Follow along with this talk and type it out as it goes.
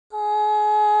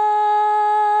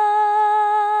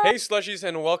Hey slushies,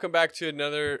 and welcome back to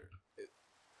another.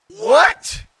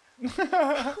 What?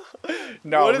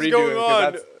 No, What is redo going it,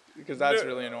 on? because that's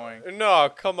really annoying. No,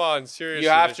 come on, seriously. You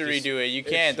have to this just- redo it. You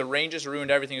can't. The rain just ruined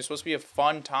everything. It's supposed to be a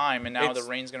fun time, and now the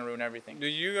rain's gonna ruin everything.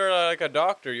 Dude, you are like a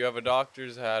doctor. You have a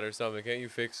doctor's hat or something. Can't you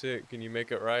fix it? Can you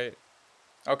make it right?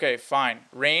 Okay, fine.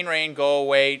 Rain, go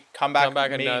away. Come back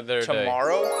maybe another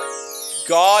tomorrow.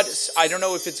 God, I don't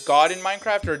know if it's God in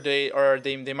Minecraft or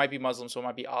they might be Muslim, so it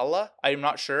might be Allah. I'm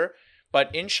not sure,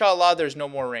 but inshallah, there's no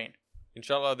more rain.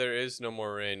 Inshallah, there is no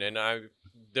more rain, and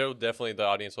the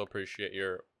audience will appreciate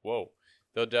your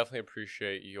they'll definitely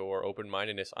appreciate your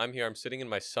open-mindedness. I'm here. I'm sitting in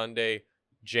my Sunday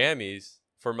jammies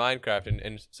for Minecraft,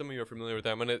 and some of you are familiar with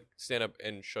that. I'm gonna stand up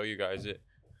and show you guys it.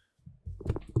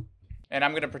 And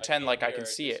I'm gonna pretend like I can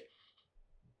see it.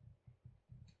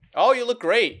 Oh, you look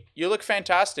great. You look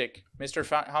fantastic, Mr.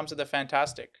 Hamza the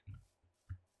Fantastic.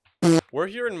 We're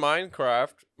here in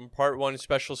Minecraft, part 1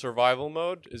 special survival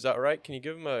mode. Is that right? Can you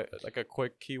give him a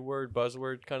quick keyword,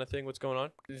 buzzword kind of thing? What's going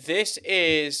on? This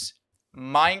is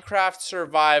Minecraft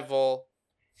Survival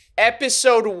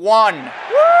Episode 1.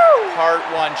 Woo! Part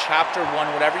 1, Chapter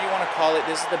 1, whatever you want to call it.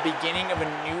 This is the beginning of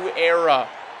a new era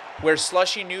where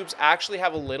slushy noobs actually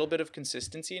have a little bit of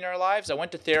consistency in our lives. I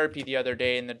went to therapy the other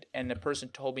day, and the person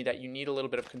told me that you need a little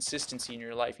bit of consistency in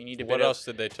your life. You need a bit. What else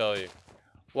did they tell you?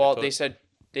 Well, they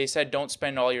said don't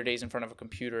spend all your days in front of a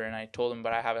computer, and I told them,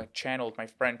 but I have a channel with my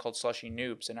friend called Slushy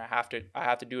Noobz, and I have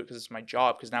to do it because it's my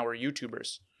job, because now we're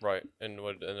YouTubers. Right. And then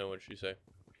what did she say?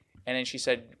 And then she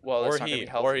said, well, that's not gonna be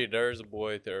healthy. Or there's a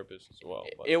boy therapist as well.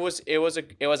 But. It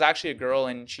was actually a girl,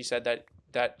 and she said that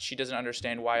she doesn't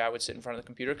understand why I would sit in front of the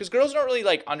computer, because girls don't really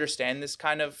like understand this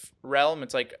kind of realm.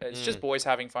 It's like it's just boys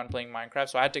having fun playing Minecraft.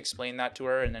 So I had to explain that to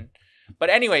her, and then, but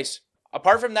anyways,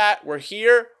 apart from that, we're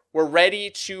here. We're ready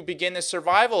to begin this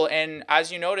survival, and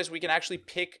as you notice, we can actually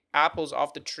pick apples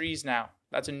off the trees now.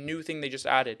 That's a new thing they just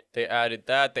added. They added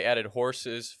that. They added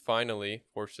horses, finally.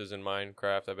 Horses in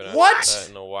Minecraft. I've been asking that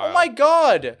in a while. Oh my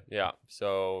god! Yeah,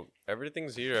 so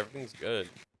everything's here. Everything's good.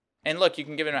 And look, you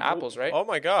can give him apples, right? Oh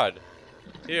my god.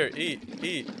 Here,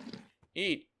 eat.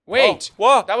 Eat. Wait!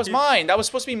 Oh, whoa! That was mine. That was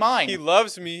supposed to be mine. He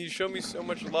loves me. He showed me so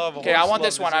much love. Okay, I want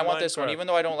this one. I want this one, even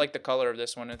though I don't like the color of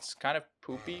this one. It's kind of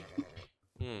poopy.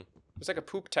 There's like a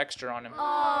poop texture on him.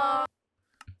 Aww.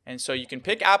 And so you can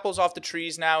pick apples off the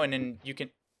trees now, and then you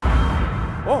can...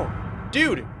 Whoa!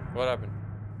 Dude! What happened?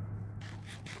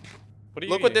 What are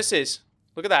you Look what this is.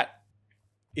 Look at that.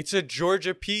 It's a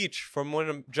Georgia peach from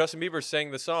when Justin Bieber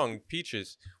sang the song,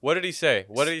 Peaches. What did he say?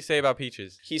 What did he say about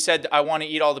peaches? He said, I want to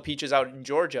eat all the peaches out in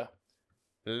Georgia.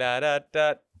 La da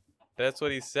da. That's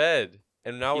what he said.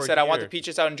 And now he said, I want the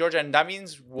peaches out in Georgia, and that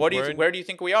means, where do you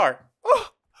think we are?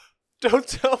 Oh, don't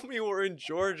tell me we're in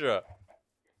Georgia.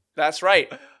 That's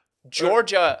right.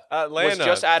 Georgia Atlanta. was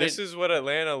just added. This is what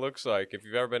Atlanta looks like. If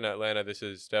you've ever been to Atlanta, this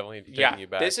is definitely taking you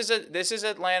back. This is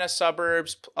Atlanta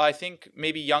suburbs. I think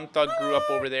maybe Young Thug grew up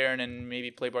over there, and then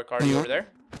maybe Playboy Cardi over there.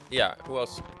 Yeah. Who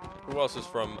else? Who else is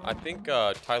from? I think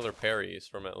Tyler Perry is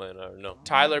from Atlanta. Or no?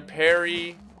 Tyler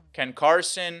Perry, Ken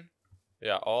Carson.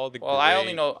 Yeah, all the. Well, I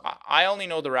only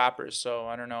know the rappers, so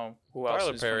I don't know who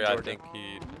else is Perry, from Georgia. I think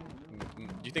he.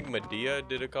 Do you think Medea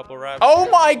did a couple raps? Oh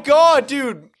my god,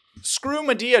 dude! Screw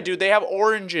Medea, dude. They have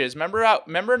oranges.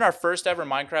 Remember in our first ever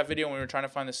Minecraft video when we were trying to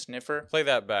find the sniffer? Play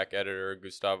that back, editor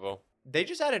Gustavo. They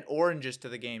just added oranges to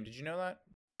the game. Did you know that?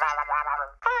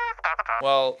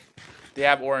 Well, they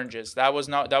have oranges. That was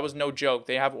no joke.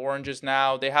 They have oranges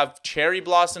now. They have cherry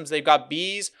blossoms. They've got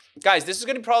bees. Guys, this is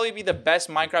going to probably be the best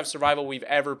Minecraft survival we've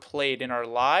ever played in our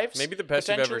lives. Maybe the best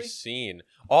you've ever seen.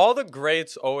 All the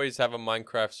greats always have a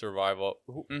Minecraft survival.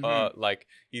 Like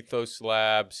Ethos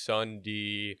Lab,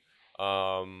 Sunday,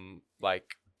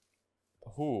 like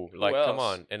who? Like, come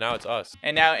on. And now it's us.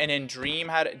 And then Dream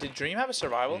did Dream have a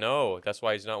survival? No, that's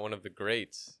why he's not one of the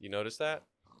greats. You notice that?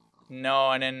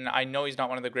 No, and then I know he's not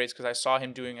one of the greats because I saw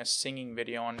him doing a singing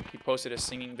video, and he posted a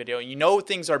singing video. You know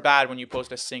things are bad when you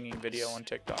post a singing video on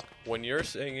TikTok. When you're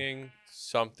singing,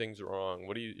 something's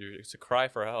wrong. It's a cry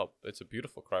for help. It's a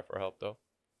beautiful cry for help, though.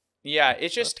 Yeah,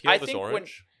 it's just I think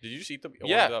orange. Did you just eat the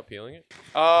orange without peeling it?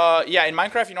 Yeah, in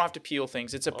Minecraft you don't have to peel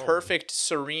things. It's a perfect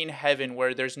serene heaven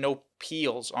where there's no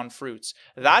peels on fruits.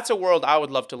 That's a world I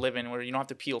would love to live in where you don't have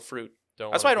to peel fruit.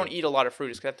 That's why I don't eat a lot of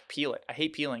fruit, is because I have to peel it. I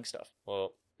hate peeling stuff.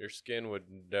 Well, your skin would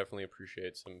definitely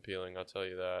appreciate some peeling, I'll tell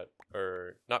you that.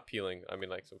 Or not peeling, I mean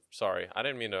like sorry. I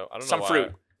didn't mean to I don't know why.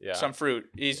 Fruit. Yeah. Some fruit.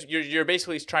 You're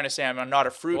basically trying to say I'm not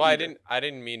a fruit. Well, eater. I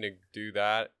didn't mean to do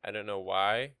that. I don't know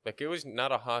why. Like, it was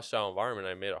not a hostile environment.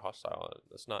 I made it hostile.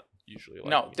 That's not. usually like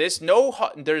No, me.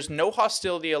 there's no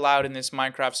hostility allowed in this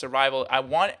Minecraft survival. I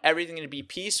want everything to be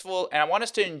peaceful, and I want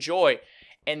us to enjoy.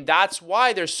 And that's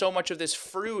why there's so much of this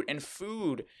fruit and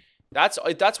food. That's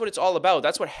what it's all about.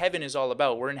 That's what heaven is all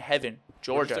about. We're in heaven, We're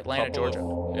Georgia, just a Atlanta, couple Georgia.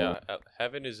 of- yeah,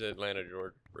 heaven is Atlanta,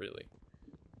 Georgia, really.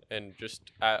 And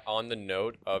just on the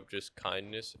note of just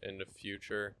kindness and the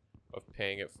future of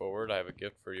paying it forward, I have a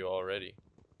gift for you already.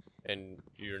 And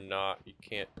you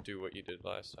can't do what you did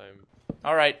last time.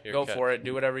 All right, Here, go catch. for it.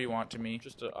 Do whatever you want to me. It's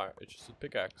just a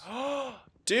pickaxe.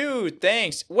 Dude,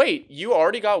 thanks. Wait, you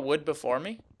already got wood before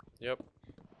me? Yep.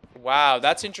 Wow,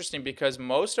 that's interesting because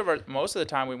most of the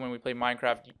time when we play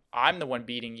Minecraft, I'm the one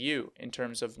beating you in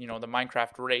terms of, the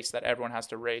Minecraft race that everyone has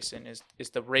to race in is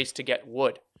the race to get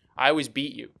wood. I always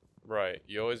beat you. Right.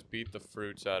 You always beat the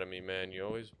fruits out of me, man. You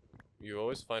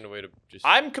always find a way to just.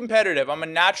 I'm competitive. I'm a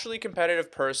naturally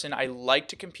competitive person. I like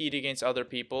to compete against other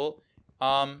people.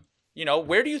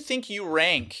 Where do you think you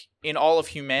rank in all of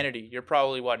humanity? You're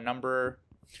probably number?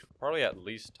 Probably at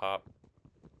least top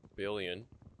billion.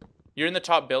 You're in the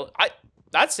top billion.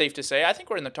 That's safe to say. I think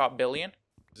we're in the top billion.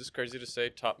 Is this crazy to say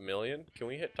top million? Can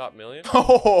we hit top million?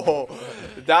 Oh,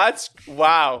 that's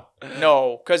wow.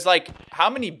 No, because how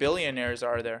many billionaires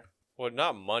are there? Well,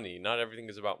 not money. Not everything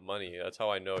is about money. That's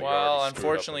how I know. Well, you're already screwed up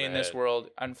unfortunately in in the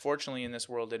this head.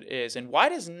 world it is. And why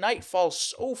does night fall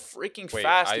so freaking Wait,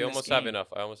 fast? I in almost this have game? enough.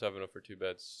 I almost have enough for 2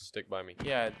 beds. Stick by me.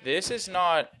 Yeah, this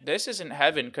isn't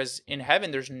heaven because in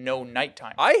heaven there's no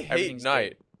nighttime. I hate Everything's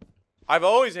night. I've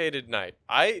always hated night.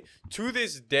 To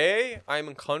this day, I'm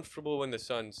uncomfortable when the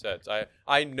sun sets.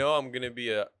 I know I'm gonna be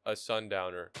a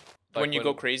sundowner. Like when you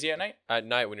go crazy at night? at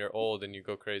night when you're old and you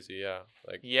go crazy, yeah.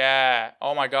 Like Yeah.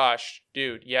 Oh my gosh,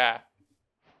 dude. Yeah.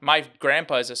 My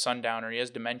grandpa is a sundowner. He has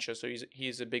dementia, so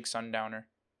he's a big sundowner.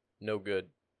 no good.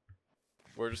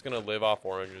 We're just gonna live off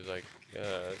oranges, like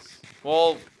yes.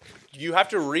 Well, you have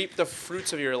to reap the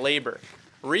fruits of your labor.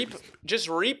 Just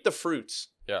reap the fruits.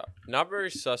 Yeah, not very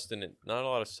sustenance. Not a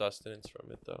lot of sustenance from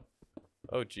it though.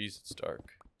 Oh geez, it's dark.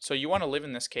 So you want to live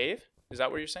in this cave? Is that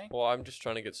what you're saying? Well, I'm just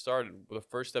trying to get started. The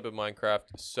first step in Minecraft,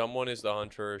 someone is the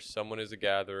hunter, someone is a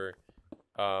gatherer.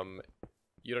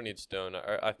 You don't need stone.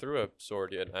 I threw a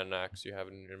sword and an axe you have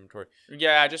in your inventory.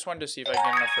 Yeah, I just wanted to see if I get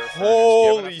enough for a furnace. Do you have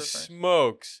enough Holy for a furnace?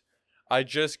 smokes! I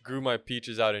just grew my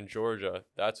peaches out in Georgia.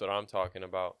 That's what I'm talking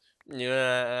about.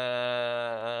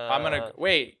 Yeah. I'm gonna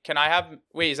wait. Can I have?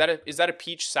 Wait, is that a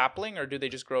peach sapling or do they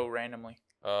just grow randomly?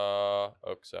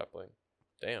 Oak sapling.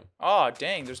 Damn. Oh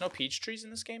dang, there's no peach trees in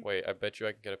this game. Wait, I bet you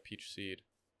I can get a peach seed.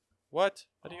 What?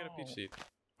 How do you get a Oh. peach seed?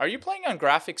 Are you playing on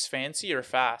graphics fancy or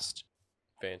fast?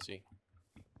 Fancy.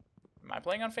 Am I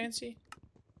playing on fancy?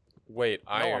 Wait,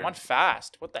 No, iron. I'm on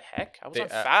fast. What the heck? I was They on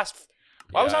fast.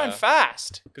 Why was I on Yeah.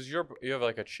 fast? Because you have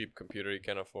like a cheap computer, you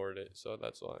can't afford it, so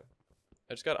that's why.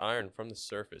 I just got iron from the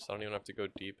surface. I don't even have to go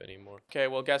deep anymore. Okay,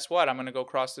 well guess what? I'm gonna go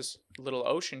cross this little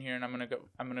ocean here, and I'm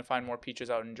gonna find more peaches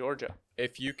out in Georgia.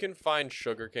 If you can find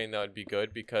sugarcane, that would be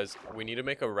good because we need to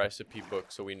make a recipe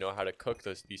book so we know how to cook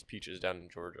these peaches down in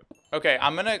Georgia. Okay,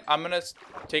 I'm gonna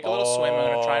take a little swim.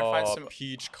 I'm gonna try and find some.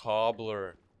 peach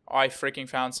cobbler. Oh, I freaking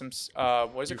found some.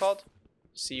 What is it called?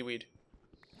 Seaweed.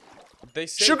 They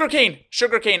say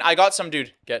Sugarcane. I got some,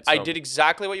 dude. Get I some. did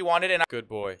exactly what you wanted, and Good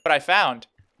boy. what I found.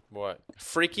 What?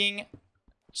 Freaking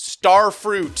star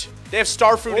fruit. They have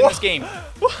star fruit in this game.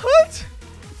 What?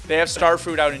 They have star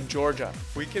fruit out in Georgia.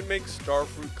 We can make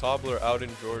starfruit cobbler out in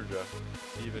Georgia.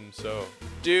 Even so.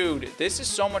 Dude, this is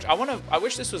so much. I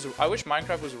wish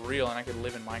Minecraft was real and I could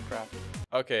live in Minecraft.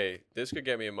 Okay, this could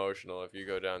get me emotional if you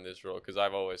go down this road because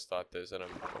I've always thought this and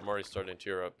I'm already starting to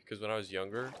tear up because when I was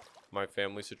younger, my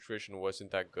family situation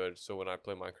wasn't that good. So when I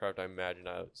play Minecraft, I imagine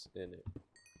I was in it.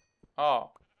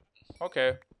 Oh,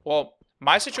 okay. Well,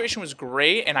 my situation was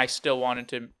great and I still wanted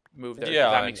to move there. Yeah,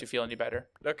 If that I makes know. you feel any better.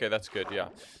 Okay, that's good. Yeah.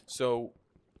 So,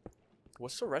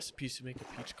 what's the recipes to make a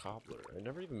peach cobbler? I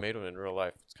never even made one in real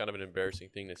life. It's kind of an embarrassing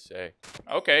thing to say.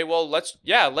 Okay, well, let's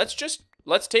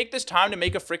take this time to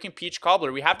make a freaking peach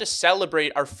cobbler. We have to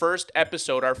celebrate our first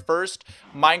episode, our first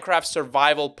Minecraft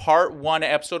survival part 1,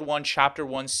 episode 1, chapter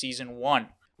 1, season 1.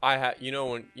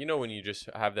 When you just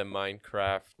have the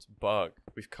Minecraft bug.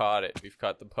 We've caught it. We've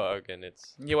caught the bug, and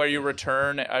it's Where you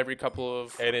return every couple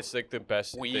of like the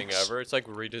best thing weeks. ever. It's like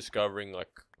rediscovering like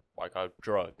a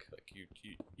drug. Like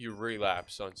you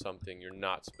relapse on something you're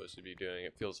not supposed to be doing.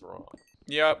 It feels wrong.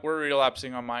 Yeah, we're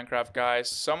relapsing on Minecraft, guys.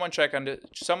 Someone check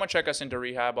us into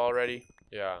rehab already.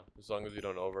 Yeah, as long as we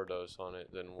don't overdose on it,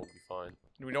 then we'll be fine.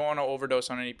 We don't want to overdose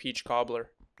on any peach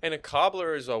cobbler. And a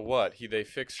cobbler is a what? They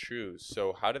fix shoes.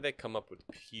 So how did they come up with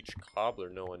peach cobbler?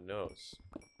 No one knows.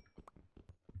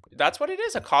 That's what it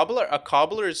is. A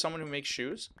cobbler is someone who makes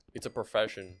shoes. It's a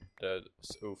profession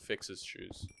who fixes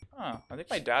shoes. Huh. I think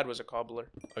my dad was a cobbler.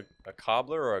 A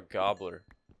cobbler or a gobbler?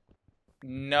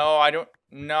 No, I don't.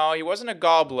 No, he wasn't a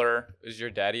gobbler. Is your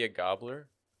daddy a gobbler?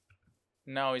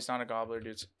 No, he's not a gobbler,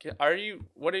 dudes. Are you?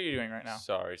 What are you doing right now?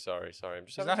 Sorry. I'm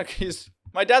just He's not.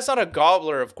 My dad's not a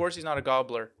gobbler. Of course, he's not a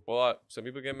gobbler. Well, some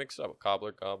people get mixed up.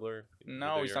 Gobbler.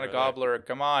 No, he's not a gobbler.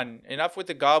 Come on. Enough with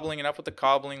the gobbling. Enough with the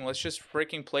cobbling. Let's just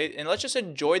freaking play and let's just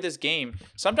enjoy this game.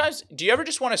 Sometimes, do you ever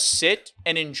just want to sit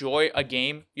and enjoy a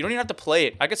game? You don't even have to play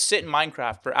it. I could sit in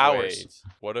Minecraft for hours. Wait,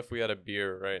 what if we had a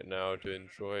beer right now to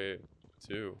enjoy it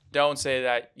too? Don't say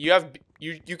that.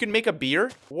 You can make a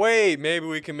beer? Wait, maybe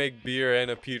we can make beer and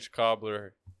a peach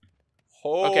cobbler.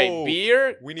 Oh, Okay,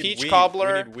 beer, we need peach wheat.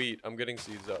 cobbler. We need wheat. I'm getting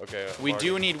seeds out. Okay. We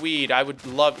do need weed. I would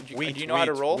love. Wheat. Do you know how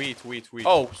to roll? Wheat.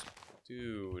 Oh,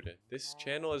 Dude, this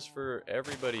channel is for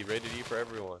everybody. Rated E for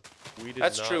everyone. Weed is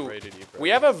that's not true. rated E for We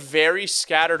have a very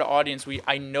scattered audience.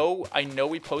 I know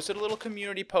we posted a little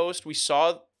community post. We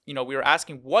saw, we were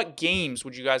asking what games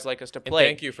would you guys like us to And play.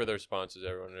 thank you for the responses,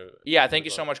 everyone. Yeah, thank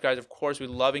you so much, guys. Of course, we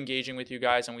love engaging with you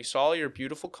guys, and we saw all your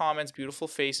beautiful comments, beautiful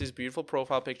faces, beautiful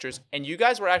profile pictures, and you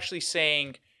guys were actually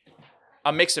saying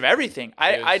a mix of everything.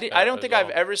 I don't think I've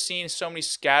ever seen so many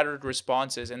scattered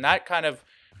responses, and that kind of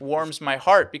warms my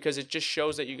heart because it just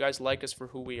shows that you guys like us for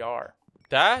who we are.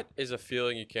 That is a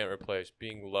feeling you can't replace.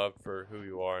 Being loved for who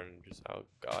you are and just how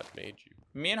God made you.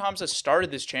 Me and Hamza started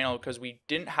this channel because we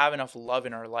didn't have enough love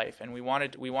in our life, and we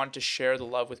wanted to share the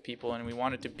love with people, and we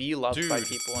wanted to be loved by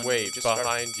people. And wait,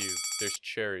 behind you, there's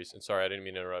cherries. And sorry, I didn't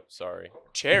mean to interrupt. Sorry.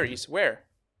 Cherries? Where?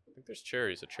 I think there's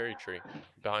cherries. A cherry tree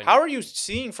behind How you. are you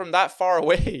seeing from that far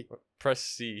away? Press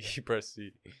C. Press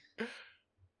C.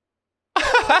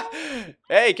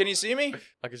 Hey, can you see me?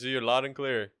 I can see you loud and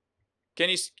clear. Can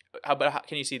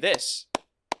you see this?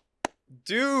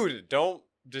 Dude, don't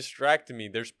distract me.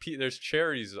 There's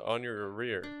cherries on your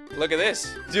rear. Look at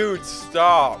this. Dude,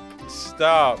 stop.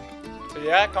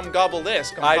 Yeah, come gobble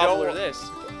this. Come I gobble don't- this.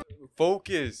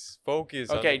 Focus.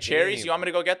 Okay, cherries. You want me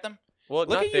to go get them? Well, Look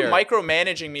not at there. you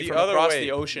micromanaging me The from other across way.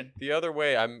 the ocean. The other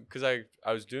way, because I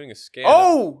was doing a scan.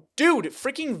 Oh, dude,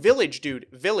 freaking village, dude.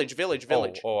 Village.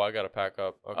 Oh, I gotta pack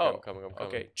up. Okay, Oh, I'm coming.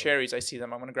 Okay, cherries. I see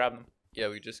them. I'm gonna grab them. Yeah,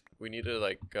 we need to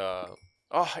like.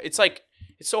 Oh, it's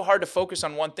so hard to focus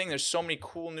on one thing. There's so many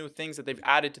cool new things that they've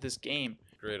added to this game.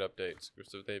 Great updates.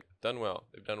 So they've done well.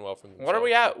 They've done well from themselves. What are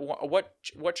we at?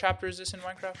 What chapter is this in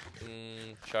Minecraft?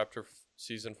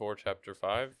 Season 4, chapter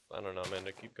 5. I don't know, man.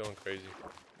 They keep going crazy.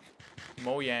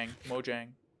 Mojang.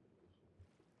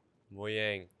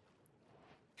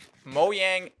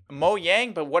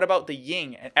 Mojang. But what about the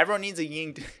ying? And everyone needs a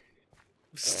ying.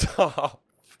 Stop.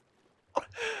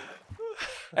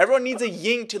 Everyone needs a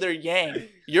ying to their yang.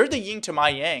 You're the ying to my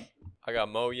yang. I got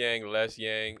Mojang, less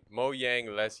yang.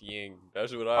 Mojang, less ying.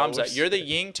 That's what I Hamza, always you're the say.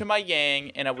 ying to my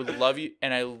yang, and I would love you,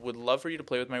 and I would love for you to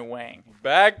play with my wang.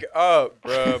 Back up,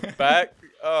 bro. Back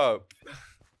up.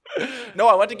 No,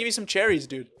 I want to give you some cherries,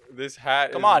 dude. This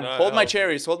hat. Come is on, not hold my helping.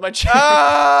 cherries. Hold my cherries.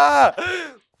 Ah!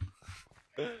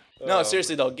 No,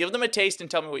 seriously though, give them a taste and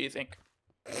tell me what you think.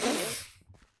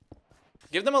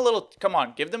 Give them a little. Come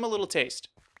on, give them a little taste,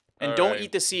 and don't Alright.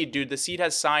 eat the seed, dude. The seed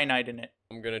has cyanide in it.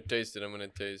 I'm gonna taste it. I'm gonna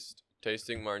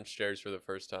tasting Martin's cherries for the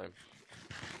first time.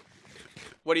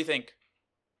 What do you think?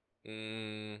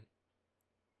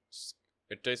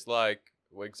 It tastes like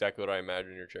exactly what I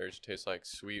imagine your cherries taste like.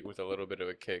 Sweet with a little bit of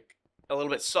a kick. A little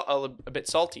bit, a bit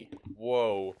salty.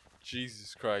 Whoa,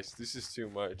 Jesus Christ, this is too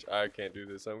much. I can't do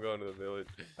this. I'm going to the village.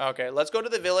 Okay, let's go to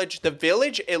the village. The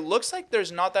village, it looks like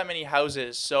there's not that many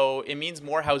houses, so it means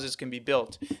more houses can be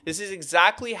built. This is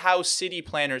exactly how city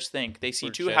planners think. They see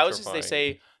We're two houses, they gentrifying.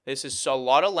 say, this is a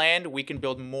lot of land, we can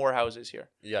build more houses here.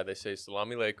 Yeah, they say salam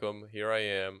alaikum. Here I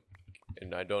am,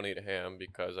 and I don't eat ham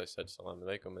because I said salam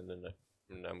alaikum, and then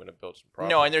I'm gonna build some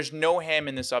property. No, and there's no ham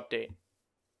in this update.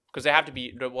 Because they have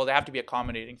to be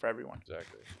accommodating for everyone.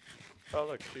 Exactly. Oh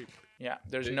look, sheep. Yeah,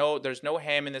 there's no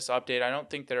ham in this update. I don't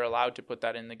think they're allowed to put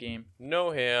that in the game.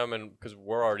 No ham, and because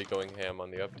we're already going ham on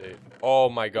the update. Oh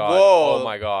my god. Whoa. Oh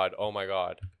my god. Oh my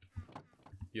god.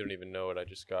 You don't even know what I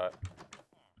just got.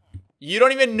 You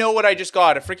don't even know what I just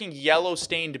got. A freaking yellow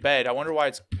stained bed. I wonder why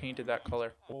it's painted that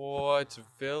color. What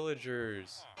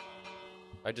villagers?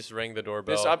 I just rang the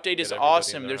doorbell. This update Get is everybody in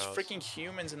awesome. their There's house. freaking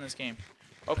humans in this game.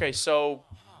 Okay, so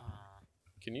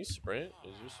Can you sprint?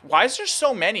 Is there why is there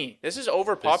so many? This is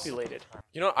overpopulated.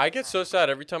 You know, I get so sad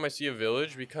every time I see a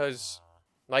village because,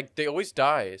 like, they always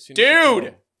die as soon as you Dude!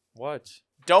 go. What?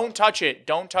 Don't touch it.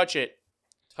 Don't touch it.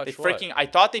 Touch They what? freaking I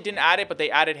thought they didn't add it, but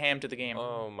they added ham to the game.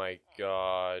 Oh my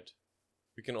god.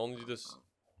 We can only do this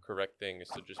correct thing is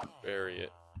to just bury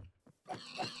it.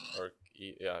 Or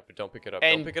eat. Yeah, but don't pick it up.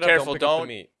 And don't pick it up. careful, Don't pick up don't-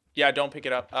 the meat. Yeah, don't pick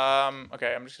it up.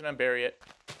 Okay, I'm just gonna bury it.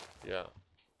 Yeah.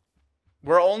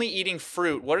 We're only eating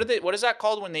fruit. What is that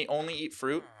called when they only eat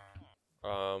fruit?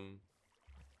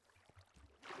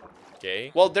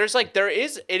 Gay? Well,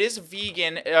 it is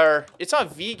vegan, or it's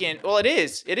not vegan. Well, it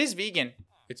is vegan,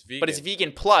 It's vegan. but it's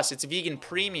vegan plus. It's vegan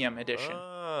premium edition.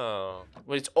 Oh.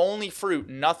 But it's only fruit,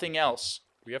 nothing else.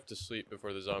 We have to sleep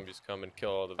before the zombies come and kill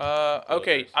all the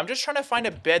Okay, villagers. I'm just trying to find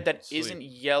a bed that Sleep. isn't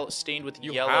yellow, stained with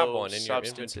You yellow have one in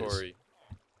substances. your inventory.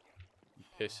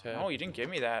 Pisshead. Oh, you didn't give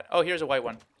me that. Oh, here's a white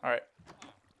one. All right.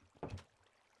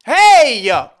 Hey!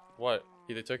 What?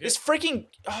 They took it? This freaking.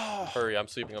 Oh, Hurry, I'm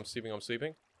sleeping, I'm sleeping, I'm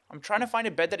sleeping. I'm trying to find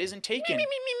a bed that isn't taken.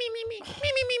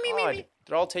 God,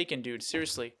 they're all taken, dude.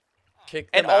 Seriously.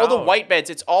 Kick them And all the out. white beds.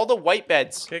 It's all the white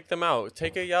beds. Kick them out.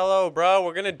 Take a yellow, bro.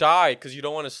 We're gonna die because you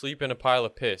don't want to sleep in a pile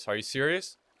of piss. Are you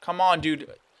serious? Come on, dude.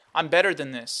 I'm better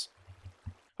than this.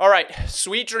 All right.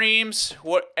 Sweet dreams.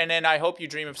 What? And then I hope you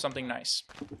dream of something nice.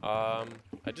 I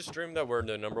just dreamed that we're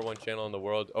the #1 channel in the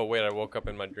world. Oh wait, I woke up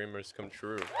and my dream has come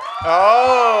true.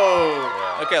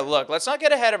 Oh. Yeah. Okay, look. Let's not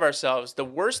get ahead of ourselves. The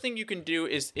worst thing you can do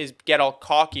is get all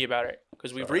cocky about it,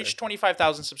 because we've Sorry. reached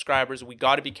 25,000 subscribers. We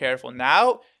got to be careful.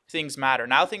 Now things matter.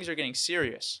 Now things are getting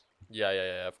serious. Yeah,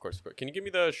 of course. Can you give me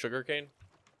the sugar cane?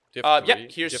 Do you have Yeah. three? Do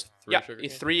you Here's have three yeah, sugar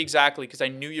canes? 3 exactly, because I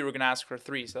knew you were gonna ask for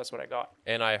 3, so that's what I got.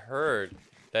 And I heard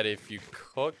that if you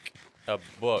cook a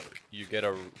book, you get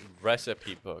a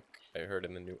recipe book. I heard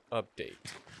in the new update.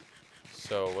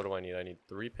 So what do I need? I need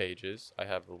 3 pages. I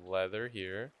have leather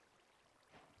here.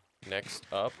 Next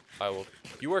up,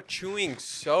 You are chewing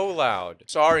so loud.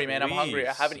 Sorry, man. I'm hungry.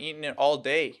 I Please. haven't eaten it all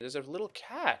day. There's a little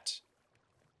cat.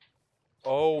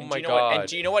 Oh And my do you know god. and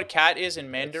do you know what cat is in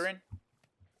Mandarin?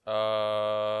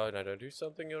 Now don't do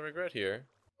something you'll regret here.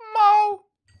 Mao.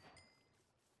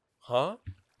 Huh?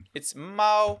 It's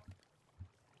Mao.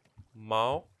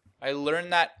 Mao? I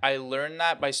learned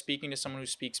that by speaking to someone who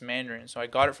speaks Mandarin. So I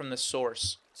got it from the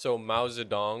source. So Mao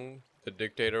Zedong, the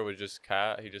dictator, was just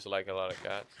cat. He just liked a lot of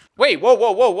cats. Wait,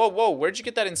 whoa. Where'd you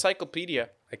get that encyclopedia?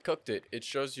 I cooked it. It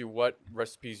shows you what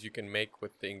recipes you can make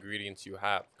with the ingredients you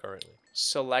have currently.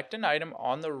 Select an item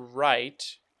on the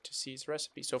right to see its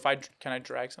recipe. So can I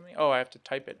drag something? Oh, I have to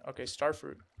type it. Okay,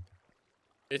 starfruit.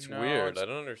 It's No, weird. it's I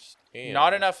don't understand.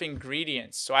 Not enough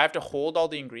ingredients. So I have to hold all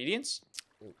the ingredients?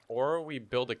 Or we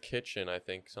build a kitchen, I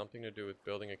think. Something to do with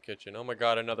building a kitchen. Oh my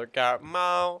god, another cat.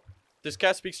 Mao. This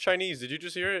cat speaks Chinese. Did you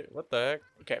just hear it? What the heck?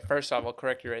 Okay, first off, I'll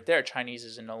correct you right there. Chinese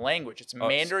isn't a language. It's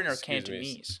Mandarin or excuse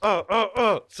me. Cantonese.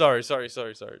 Sorry.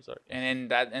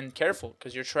 And careful,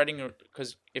 because you're shredding.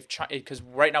 Because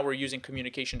right now we're using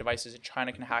communication devices, and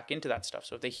China can hack into that stuff.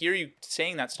 So if they hear you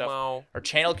saying that stuff, Mao. our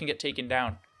channel can get taken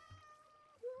down.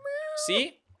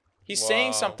 See, he's saying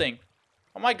Wow. something.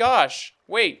 Oh my gosh!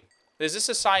 Wait, is this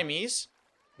a Siamese?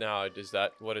 Now,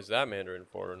 what is that Mandarin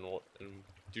for? And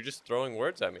you're just throwing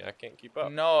words at me. I can't keep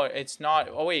up. No, it's not.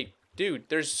 Oh wait, dude,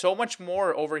 there's so much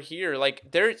more over here.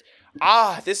 Like this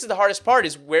is the hardest part.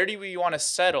 Is where do we want to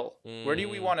settle? Where do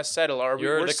we want to settle?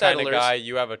 You're We're the settlers. kind of guy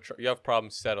you have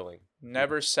problems settling.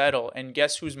 Never settle. And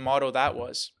guess whose motto that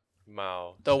was?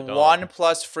 Mao. The Zedong. 1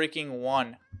 plus freaking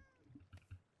 1.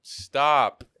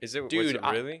 Stop. Was Dude, it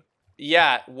really?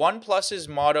 Yeah, 1 plus's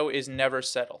motto is never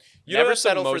settle. You know Never that's the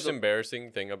settle most for the.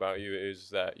 embarrassing thing about you is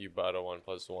that you bought a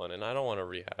 1+1, and I don't want to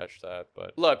rehash that,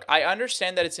 but Look, I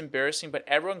understand that it's embarrassing, but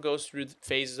everyone goes through the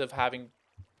phases of everyone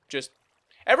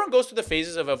goes through the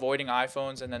phases of avoiding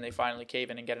iPhones, and then they finally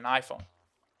cave in and get an iPhone.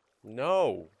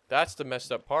 no. That's the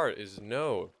messed up part. Is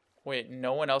no. Wait,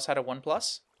 no one else had a 1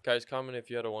 plus? Guys, comment if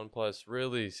you had a 1+.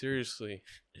 Really, seriously.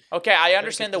 Okay, I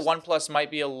understand the this- 1 plus might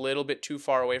be a little bit too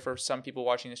far away for some people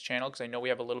watching this channel, because I know we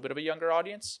have a little bit of a younger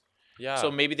audience. Yeah.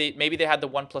 So maybe they had the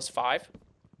 1 plus 5.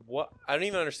 What? I don't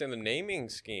even understand the naming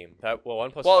scheme.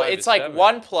 1+5. Well, it's is like 7.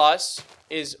 1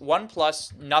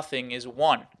 plus nothing is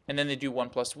 1, and then they do 1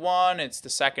 plus 1. It's the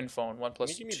second phone. 1 Can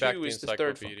plus you give me back 2 the is the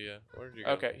third phone. encyclopedia? Where did you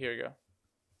go? Okay, here you go.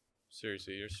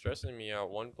 Seriously, you're stressing me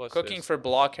out. 1 plus Cooking is- for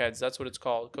blockheads. That's what it's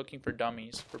called. Cooking for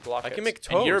dummies. For blockheads. can make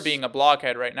And you're toast. being a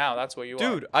blockhead right now. That's what you are.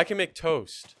 Dude, I can make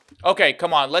toast. Okay,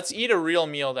 come on. Let's eat a real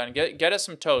meal then. Get us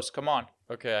some toast. Come on.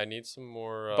 Okay, I need some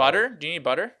more Butter? Do you need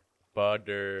butter?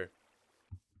 Butter.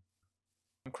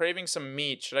 I'm craving some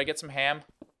meat. Should I get some ham?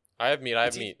 I have meat. I have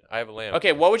It's e- meat. I have a lamb.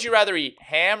 Okay, what would you rather eat?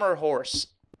 Ham or horse?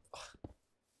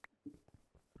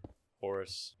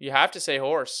 Horse. You have to say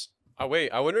horse. Oh,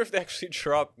 wait. I wonder if they actually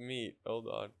drop meat. Hold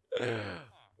on.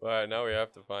 Alright, now we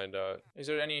have to find out. Is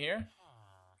there any here?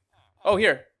 Oh,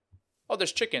 here. Oh,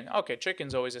 there's chicken. Okay,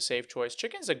 chicken's always a safe choice.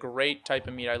 Chicken's a great type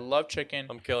of meat. I love chicken.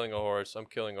 I'm killing a horse. I'm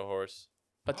killing a horse.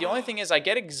 But the only thing is, I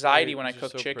get anxiety Wait, when I these are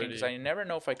cook so chicken because I pretty. never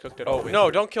know if I cooked it all Oh the way no!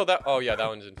 through. Don't kill that. Oh yeah, that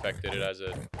one's infected. It has a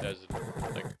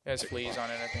like. It has fleas on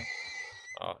it, I think.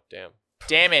 Oh damn!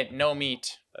 Damn it, no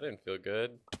meat. That didn't feel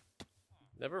good.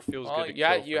 Never feels Well, good to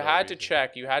yeah, kill. you for no had to reason.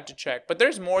 check. You had to check. But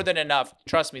there's more than enough.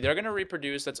 Trust me, they're gonna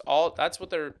reproduce. That's all. That's what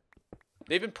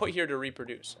they've been put here to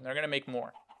reproduce, and they're gonna make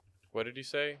more. What did you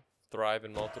say? Thrive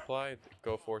and multiply.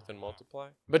 Go forth and multiply.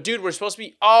 But dude, we're supposed to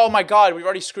be. Oh my god, we've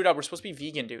already screwed up. We're supposed to be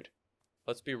vegan, dude.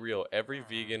 Let's be real. Every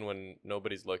vegan, when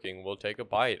nobody's looking, will take a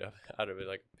bite out of it,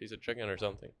 like a piece of chicken or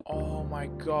something. Oh my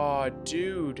god,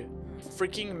 dude.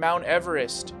 Freaking Mount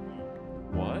Everest.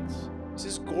 What? This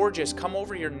is gorgeous. Come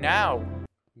over here now.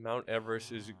 Mount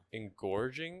Everest is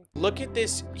engorging? Look at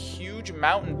this huge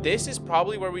mountain. This is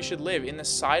probably where we should live, in the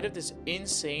side of this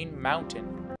insane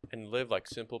mountain. And live like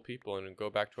simple people and go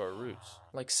back to our roots.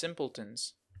 Like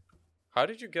simpletons. How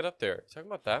did you get up there? Talking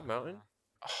about that mountain?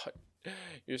 Oh,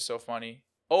 you're so funny.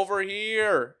 Over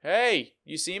here. Hey,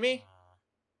 you see me?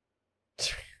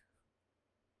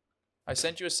 I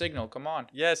sent you a signal. Come on.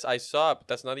 Yes, I saw it, but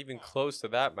that's not even close to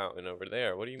that mountain over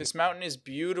there. What do you mean? This mountain is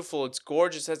beautiful. It's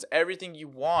gorgeous. It has everything you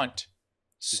want.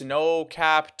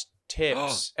 Snow-capped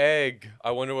tips. Egg.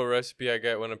 I wonder what recipe I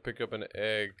get when I pick up an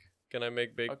egg. Can I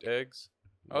make baked eggs?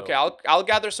 No. Okay, I'll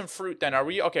gather some fruit then. Are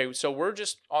we okay? So we're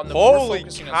just on the. Holy we're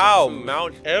focusing on cow, some food.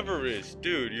 Mount Everest.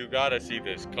 Dude, you gotta see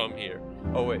this. Come here.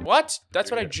 Oh, wait. What?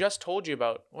 That's what I Here. just told you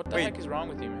about. What the Wait. heck is wrong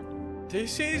with you, man?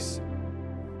 This is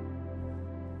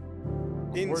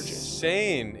Gorgeous.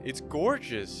 insane. It's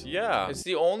gorgeous. Yeah. It's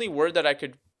the only word that I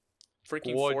could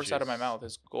freaking force out of my Gorgeous. mouth.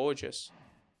 Is gorgeous.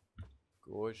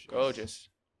 gorgeous. Gorgeous.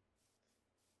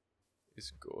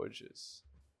 It's gorgeous.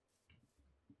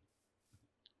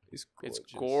 It's gorgeous.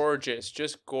 It's gorgeous.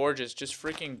 Just gorgeous. Just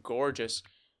freaking gorgeous.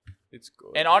 It's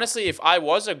gorgeous. And honestly, if I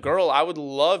was a girl, I would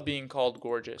love being called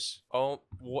gorgeous. Oh,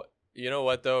 what? You know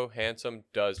what though? Handsome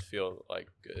does feel like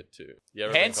good too. You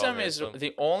ever been Handsome called is handsome?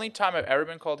 the only time I've ever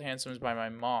been called handsome is by my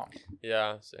mom.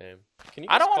 Yeah, same. Can you?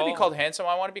 I don't just want to be called handsome.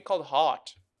 I want to be called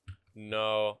hot.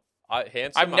 No,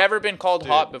 handsome. I've never been called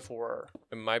Dude. hot before.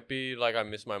 It might be like I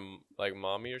miss my like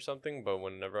mommy or something, but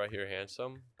whenever I hear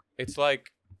handsome, it's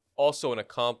like also an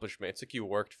accomplishment. It's like you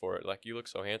worked for it. Like you look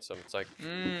so handsome. It's like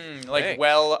Like Thanks.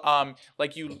 well,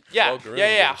 like you, yeah, Well-groomed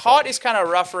yeah. and Hot stuff. is kind of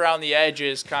rough around the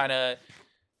edges, kind of.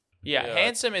 Yeah, Yeah.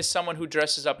 handsome is someone who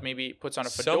dresses up, maybe puts on a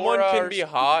fedora. someone can or be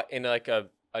hot and like a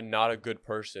not a good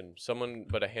person. Someone,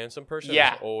 but a handsome person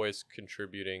Yeah. is always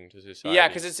contributing to society. Yeah,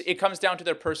 because it comes down to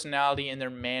their personality and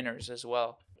their manners as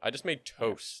well. I just made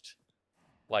toast.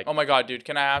 Like Oh my god, dude,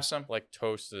 can I have some? like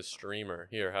toast to the streamer.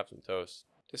 Here, have some toast.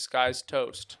 Disguised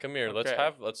toast. Come here. Okay.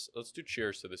 Let's do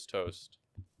cheers to this toast.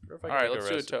 Wonder if I All can right, make let's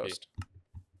do a recipe. toast.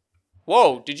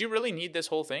 Whoa, did you really need this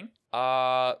whole thing?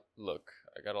 Look,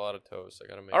 I got a lot of toast. I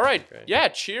gotta make. All right, Okay. yeah.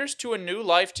 Cheers to a new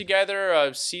life together.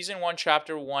 Season 1,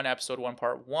 Chapter 1, Episode 1,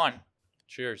 Part 1.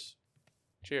 Cheers.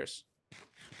 Cheers.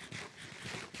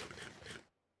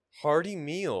 Hearty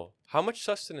meal. How much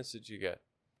sustenance did you get?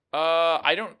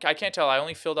 I can't tell. I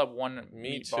only filled up one Me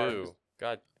meat bar. too.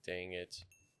 God dang it.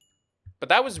 But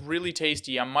that was really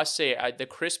tasty, I must say. The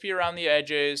crispy around the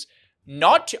edges.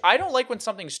 I don't like when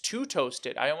something's too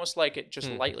toasted. I almost like it just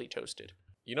lightly toasted.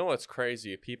 You know what's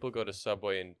crazy? People go to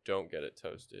Subway and don't get it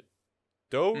toasted.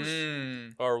 Those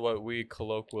are what we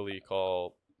colloquially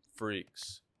call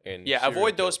freaks. And Yeah, serial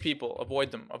avoid those killers. people.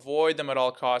 Avoid them. Avoid them at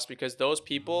all costs because those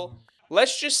people,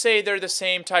 let's just say they're the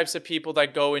same types of people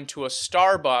that go into a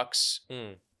Starbucks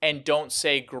Mm. and don't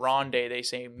say grande, they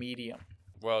say medium.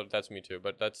 Well, that's me too,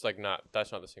 but that's not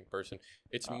the same person.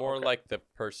 It's Oh, more okay. like the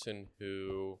person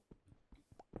who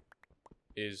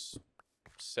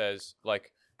says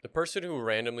like the person who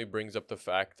randomly brings up the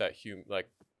fact that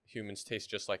humans taste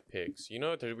just like pigs. You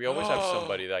know, we always have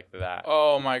somebody like that.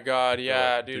 Oh my god,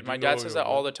 yeah, like, dude. "Did My you dad know says your that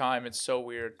all what?" the time. It's so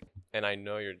weird. And I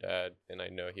know your dad, and I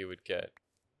know he would get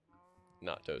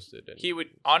not toasted. And He would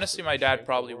it's honestly, my shame dad for the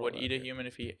probably world would out eat a here. human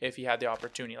if he had the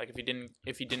opportunity. Like if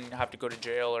he didn't have to go to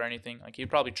jail or anything. Like he'd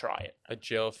probably try it. A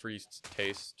jail-free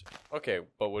taste. Okay,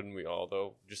 but wouldn't we all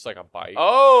though? Just like a bite.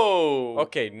 Oh.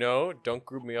 Okay, no, don't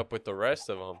group me up with the rest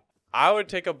of them. I would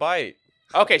take a bite.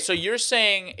 Okay, so you're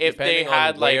saying if Depending they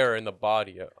had on like where in the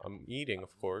body I'm eating,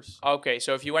 of course. okay,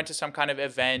 so if you went to some kind of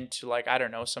event, like I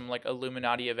don't know, some like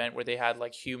Illuminati event where they had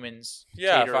like humans.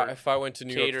 Yeah, cater- if I went to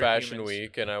New York catered Fashion humans.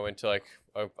 Week and I went to like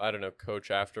I don't know, Coach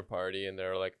after party, and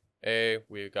they're like, "Hey,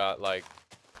 we got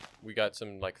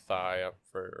some like thigh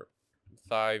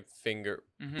finger,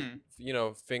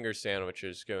 finger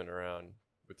sandwiches going around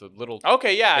with a little."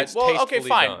 Okay, yeah. It's Well, okay, tastefully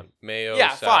fine. done. Mayo. Yeah,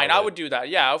 fine. I salad. would do that.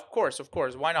 Yeah, of course.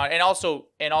 Why not? And also,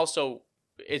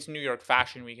 it's New York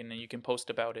Fashion Week, and then you can post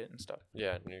about it and stuff.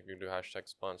 Yeah, and you can do hashtag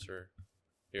sponsor.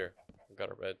 Here, we got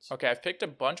our reds. Okay, I've picked a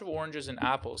bunch of oranges and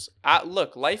apples.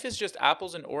 Look, life is just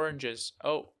apples and oranges.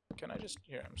 Oh, can I just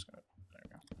here? I'm just gonna. There we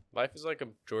go. Life is like a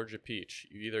Georgia peach.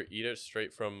 You either eat it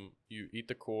straight from, you eat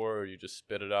the core, or you just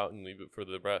spit it out and leave it for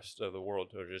the rest of the world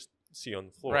to just see on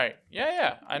the floor. Right.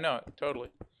 Yeah, I know it. Totally.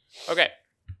 Okay.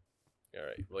 All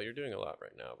right. Well, you're doing a lot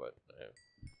right now, but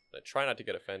I try not to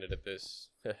get offended at this.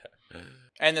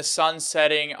 And the sun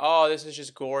setting. Oh, this is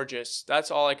just gorgeous.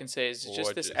 That's all I can say is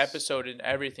just this Gorgeous. episode and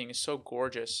everything is so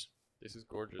gorgeous. This is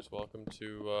gorgeous. Welcome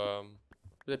to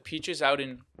The peaches out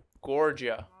in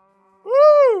Goergia.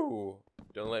 Woo!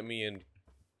 Don't let me in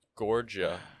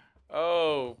Goergia.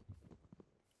 Oh,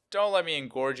 don't let me in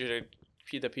Georgia to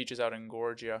pee the peaches out in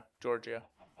Georgia.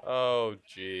 Oh,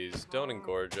 jeez. Don't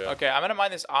engorge it. Okay, I'm gonna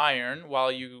mine this iron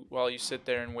while you sit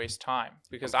there and waste time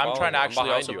because I'm trying to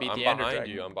actually also beat the Ender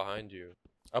Dragon. I'm behind you.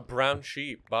 A brown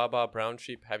sheep. Baba, brown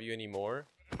sheep. Have you any more?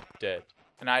 Dead.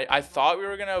 And I thought we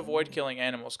were gonna avoid killing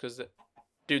animals because,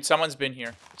 dude, someone's been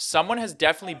here. Someone has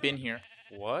definitely been here.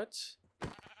 What?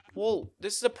 Well,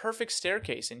 this is a perfect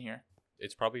staircase in here.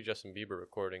 It's probably Justin Bieber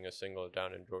recording a single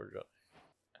down in Georgia.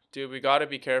 Dude, we gotta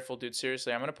be careful, dude.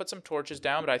 Seriously, I'm gonna put some torches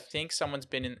down, but I think someone's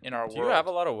been in our world. Do you have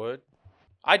a lot of wood?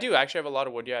 I do actually have a lot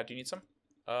of wood. Yeah, do you need some?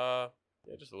 Yeah,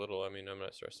 just a little. I mean, I'm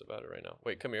not stressed about it right now.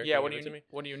 Wait, come here. Yeah, Can what you do give you it to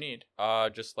need? What do you need? me?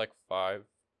 Just like 5.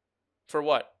 For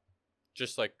what?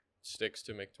 Just like sticks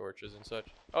to make torches and such.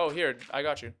 Oh, here, I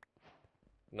got you.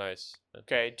 Nice.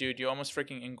 Okay, dude, you almost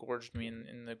freaking engorged me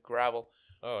in the gravel.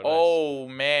 Oh, nice. Oh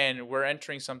man, we're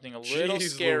entering something a little Jeez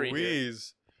scary here.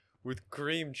 Louise. With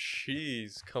cream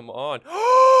cheese. Come on.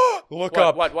 Look What,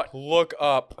 up. what? Look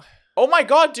up. Oh my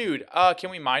god, dude. Can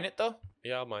we mine it though?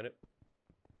 Yeah, I'll mine it.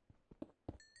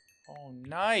 Oh,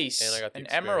 nice. And I got the an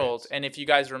emerald. experience. And if you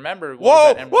guys remember, what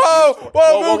Whoa, was that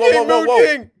emerald used for? whoa, Moon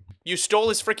King. You stole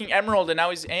his freaking emerald and now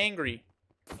he's angry.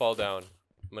 Fall down.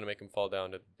 I'm gonna make him fall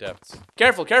down to the depths.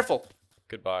 Careful, careful.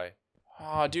 Goodbye.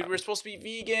 Oh, dude, we're supposed to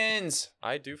be vegans.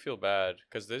 I do feel bad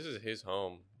because this is his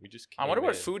home. We just I wonder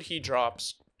what in. food he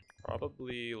drops.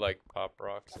 Probably like pop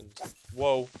rocks and.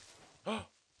 Whoa.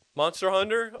 Monster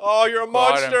Hunter? Oh, you're a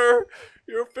Got him. monster.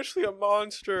 You're officially a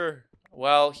monster.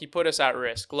 Well, he put us at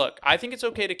risk. Look, I think it's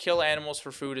okay to kill animals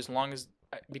for food as long as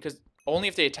because only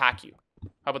if they attack you.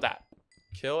 How about that?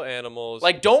 Kill animals.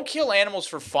 Like, don't kill animals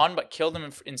for fun, but kill them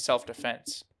in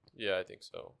self-defense. Yeah, I think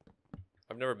so.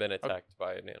 I've never been attacked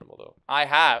by an animal though. I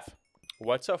have.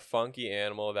 What's a funky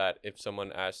animal that if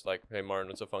someone asked like, "Hey Martin,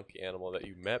 what's a funky animal that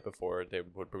you met before?" They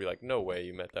would be like, "No way,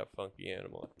 you met that funky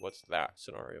animal." What's that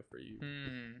scenario for you?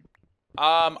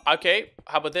 Okay.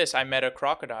 How about this? I met a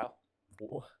crocodile.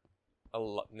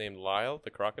 Named Lyle, the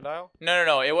crocodile?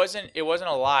 No. It wasn't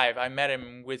alive. I met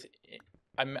him with.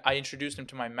 I introduced him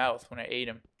to my mouth when I ate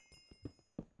him.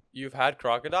 You've had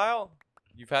crocodile?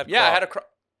 You've had Yeah, I had a croc.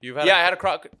 You've had Yeah, I had a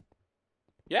croc.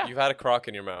 Yeah. You've had a croc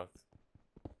in your mouth.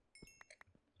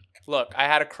 Look, I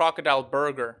had a crocodile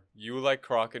burger. You like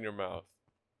croc in your mouth.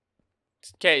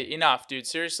 Okay, enough, dude.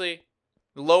 Seriously?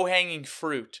 Low-hanging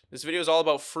fruit. This video is all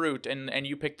about fruit, and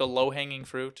you picked the low-hanging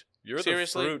fruit? You're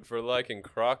Seriously? the fruit for liking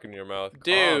croc in your mouth.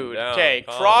 Dude, Calm down, okay,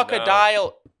 calm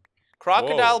crocodile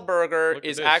Whoa, burger look at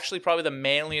is this. actually probably the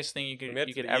manliest thing you down. We made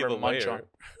it could to the ever evil munch layer. on.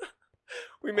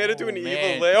 We made it to Oh, an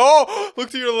man. evil layer. Oh, look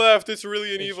to your left. It's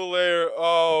really an evil layer.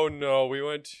 Oh no, we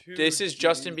went too This is deep.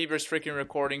 Justin Bieber's freaking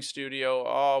recording studio.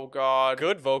 Oh god.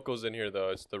 Good vocals in here though.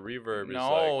 It's the reverb.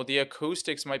 No, Is the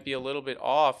acoustics might be a little bit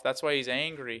off. That's why he's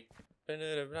angry.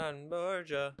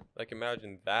 like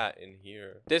imagine that in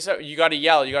here. This you gotta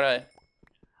yell. You gotta.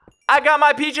 I got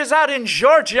my peaches out in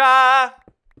Georgia.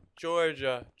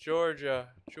 Georgia.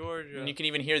 And you can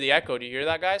even hear the echo. Do you hear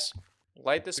that, guys?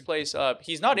 Light this place up.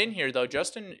 He's not in here though.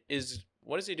 Justin is.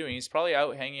 What is he doing? He's probably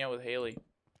out hanging out with Haley.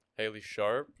 Haley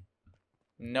Sharp?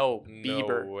 No,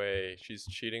 Bieber. No way. She's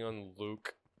cheating on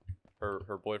Luke.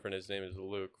 Her boyfriend, his name is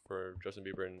Luke for Justin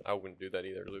Bieber, and I wouldn't do that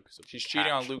either. Luke's a She's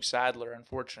cheating on patch. Luke Sadler,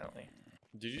 unfortunately.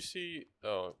 Did you see?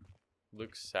 Oh,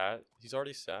 Luke's sad. He's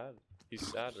already sad. He's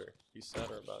sadder. He's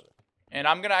sadder about it. And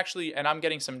I'm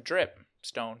getting some drip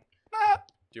stone.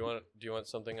 Do you want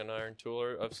something an iron tool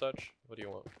or of such? What do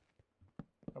you want?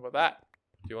 How about that?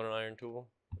 Do you want an iron tool?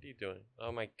 What are you doing?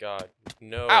 Oh my God!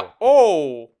 No. Ow!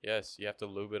 Oh! Yes, you have to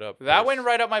lube it up. That first. went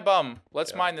right up my bum.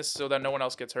 Let's Yeah. mine this so that no one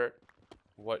else gets hurt.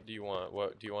 What do you want?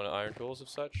 What do you want? Iron tools of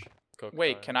such? Cook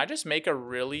Wait, iron. can I just make a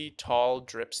really tall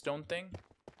dripstone thing?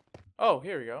 Oh,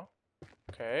 here we go.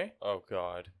 Okay. Oh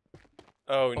God.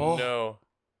 Oh, Oh. no.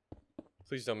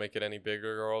 Please don't make it any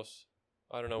bigger, girls.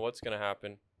 I don't know what's gonna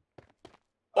happen.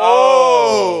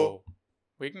 Oh!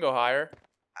 We can go higher.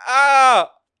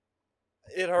 Ah!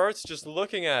 It hurts just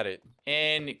looking at it.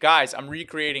 And guys, I'm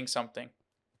recreating something.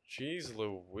 Jeez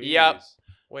Louise. Yep.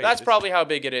 Wait, That's probably how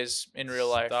big it is in real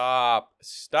life. Stop.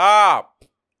 Stop.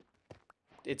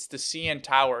 It's the CN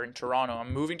Tower in Toronto.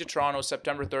 I'm moving to Toronto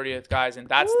September 30th, guys, and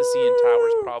that's the CN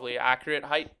Tower's probably accurate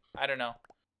height. I don't know.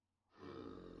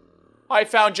 I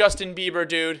found Justin Bieber,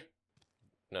 dude.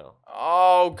 No.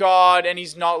 Oh, God, and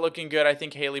he's not looking good. I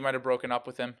think Haley might have broken up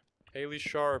with him. Haley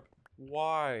Sharp.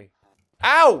 Why?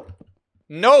 Ow!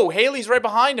 No, Haley's right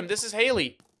behind him. This is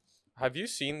Haley. Have you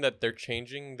seen that they're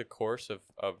changing the course of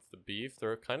the beef?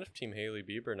 They're kind of Team Haley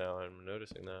Bieber now. I'm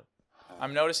noticing that.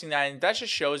 I'm noticing that, and that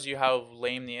just shows you how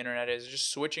lame the internet is.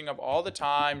 Just switching up all the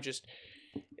time.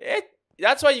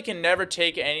 That's why you can never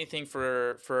take anything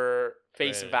for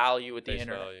face value with the Face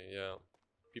internet. value, yeah.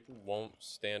 People won't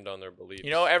stand on their beliefs.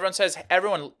 You know, everyone says,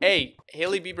 hey,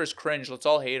 Haley Bieber's cringe. Let's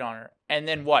all hate on her. And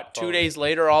then what? 2 days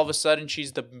later, all of a sudden,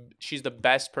 she's the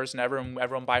best person ever, and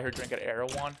everyone buy her drink at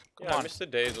Erewhon. Come on. I miss the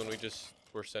days when we just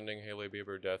were sending Haley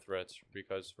Bieber death threats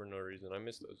because for no reason. I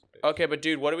miss those days. Okay, but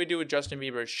dude, what do we do with Justin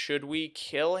Bieber? Should we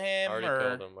kill him? I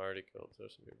already killed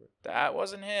Justin Bieber. That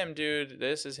wasn't him, dude.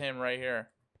 This is him right here.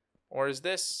 Or is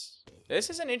this... This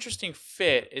is an interesting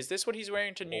fit. Is this what he's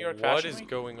wearing to New York Fashion Week? What is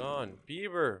going on?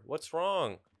 Bieber, what's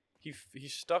wrong?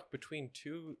 He's stuck between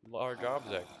two large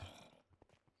objects.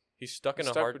 He's stuck in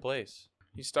a hard place.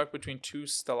 He's stuck between two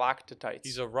stalactites.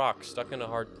 He's a rock stuck in a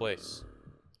hard place.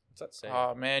 What's that saying?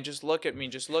 Oh, man, just look at me.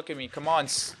 Just look at me. Come on.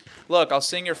 Look, I'll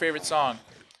sing your favorite song.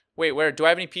 Wait, where? Do I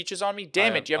have any peaches on me?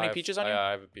 Damn it. Do you have any peaches on you? Yeah,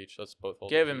 I have a peach. Let's both hold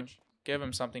Give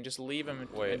him something. Just leave him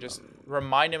Wait, and just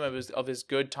remind him of his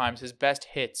good times, his best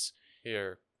hits.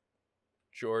 Here.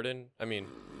 Jordan.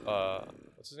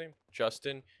 What's his name?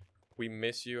 Justin. We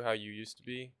miss you how you used to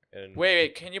be. And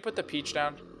Wait, can you put the peach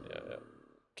down? Yeah.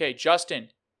 Okay, Justin,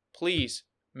 please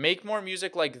make more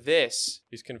music like this.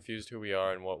 He's confused who we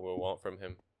are and what we'll want from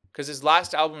him. Because his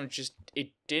last album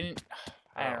it didn't.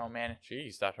 I don't know, man.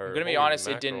 Jeez, that hurt. I'm gonna be honest.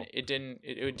 Mackerel.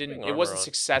 It wasn't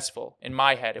successful in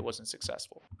my head. It wasn't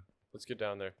successful. Let's get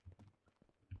down there.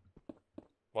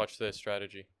 Watch this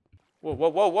strategy.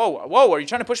 Whoa! Are you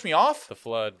trying to push me off? The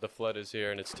flood is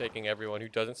here, and it's taking everyone who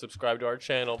doesn't subscribe to our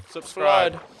channel.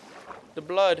 Subscribe.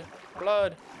 Blood.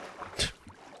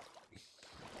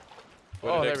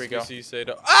 What did there we go. XQC say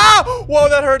to? Ah! Whoa,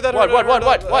 that hurt. That hurt.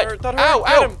 What? That hurt. Ow!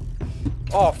 Get him.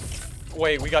 Oh,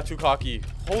 wait, we got too cocky.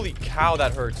 Holy cow,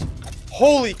 that hurts.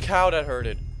 Holy cow, that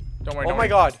hurted. Don't worry. Oh my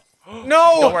god.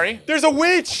 No! Don't worry. There's a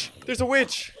witch.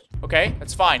 Okay,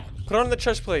 that's fine. Put it on the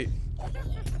chest plate.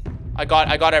 I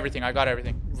got everything.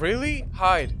 Really?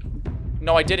 Hide.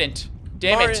 No, I didn't.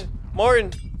 Damn it.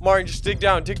 Martin, just dig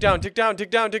down. I'm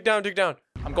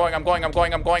I'm going. I'm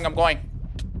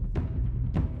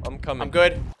coming. I'm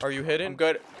good. Are you hidden? I'm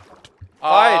good.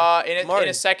 Hide. In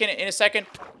a second.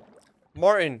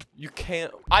 Martin, you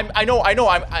can't. I know.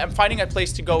 I'm finding a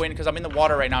place to go in because I'm in the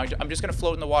water right now. I'm just gonna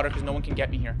float in the water because no one can get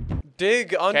me here.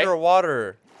 Dig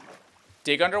underwater.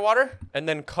 Dig underwater? And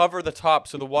then cover the top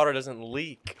so the water doesn't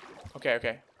leak.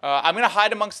 Okay. I'm gonna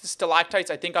hide amongst the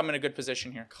stalactites. I think I'm in a good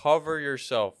position here. Cover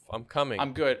yourself. I'm coming.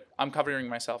 I'm good. I'm covering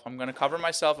myself. I'm gonna cover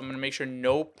myself. I'm gonna make sure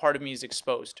no part of me is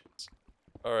exposed.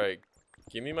 All right.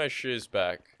 Give me my shiz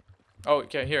back. Oh,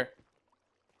 okay, here.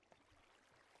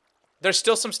 There's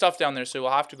still some stuff down there, so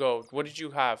we'll have to go. What did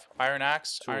you have? Iron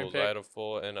axe? Iron Tools. pick? I had a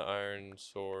full and an iron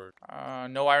sword.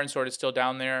 No iron sword is still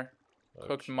down there.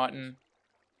 Cooked mutton.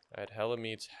 I had hella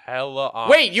meats. Hella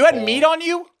Wait, you had meat on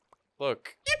you?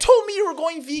 Look. You told me you were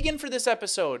going vegan for this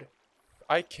episode.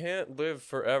 I can't live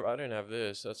forever. I didn't have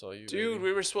this. That's all you. Dude, baby.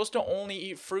 we were supposed to only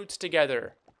eat fruits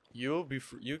together. You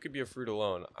could be a fruit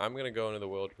alone. I'm gonna go into the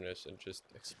wilderness and just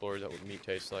explore what meat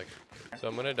tastes like. So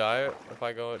I'm gonna die if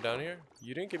I go down here.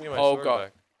 You didn't give me my sword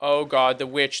back. Oh god, the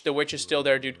witch is still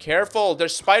there, dude. Careful,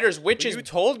 there's spiders, witches. But you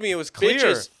told me it was clear.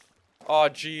 Bitches. Oh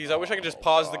jeez, I wish I could just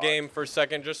pause the game for a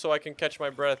second just so I can catch my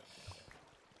breath.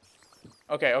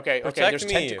 Okay. There's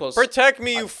tentacles. Protect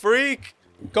me, you freak!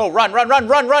 Go, run.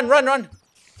 I'm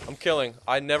killing.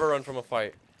 I never run from a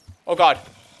fight. Oh god.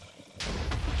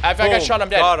 If I get shot, I'm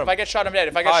dead. If I get shot, I'm dead.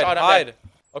 If I get shot, I'm dead.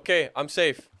 Okay, I'm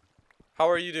safe. How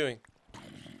are you doing?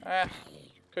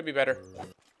 Could be better.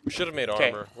 We should have made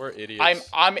armor. We're idiots.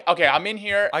 I'm in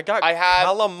here. I got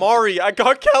calamari.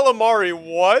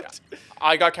 What?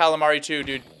 I got calamari too,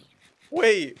 dude.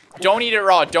 Wait. Don't eat it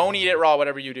raw.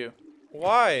 Whatever you do.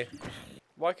 Why?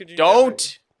 Why could you?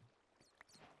 Don't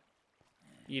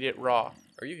eat it raw.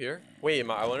 Are you here? Wait,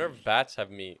 I wonder if bats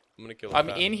have meat. I'm gonna kill. I'm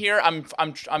in here. I'm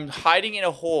hiding in a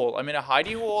hole. I'm in a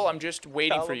hidey hole. I'm just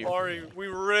waiting for you. Calamari.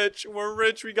 We're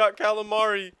rich. We got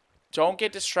calamari. Don't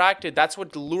get distracted. That's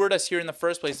what lured us here in the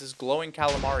first place, this glowing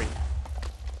calamari.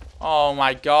 Oh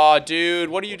my god, dude.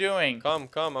 What are you doing? Come.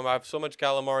 I have so much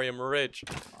calamari. I'm rich.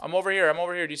 I'm over here.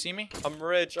 Do you see me? I'm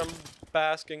rich. I'm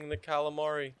basking in the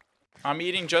calamari. I'm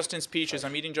eating Justin's peaches.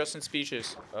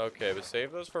 Okay, but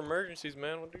save those for emergencies,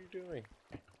 man. What are you doing?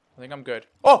 I think I'm good.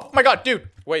 Oh my god, dude.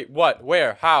 Wait, what?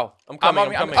 Where? How? I'm coming.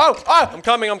 I'm coming. I'm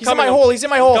coming. He's in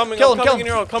my hole. Kill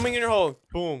him. Coming in your hole.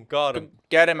 Boom. Got him.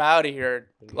 Get him out of here.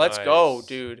 Let's go,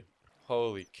 dude.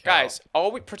 Holy cow. Guys,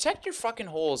 protect your fucking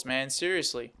holes, man.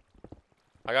 Seriously.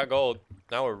 I got gold.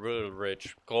 Now we're really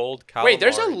rich. Gold calamari. Wait,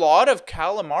 there's a lot of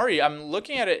calamari. I'm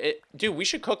looking at it. Dude, we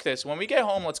should cook this. When we get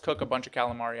home, let's cook a bunch of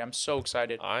calamari. I'm so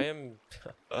excited. I am...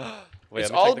 Wait, it's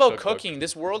all about cooking.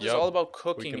 This world is all about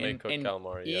cooking and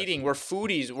calamari, eating. Yes. We're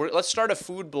foodies. Let's start a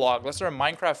food blog. Let's start a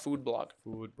Minecraft food blog.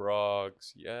 Food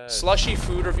blogs, yes. Slushy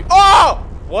food review. Oh!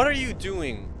 What are you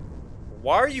doing?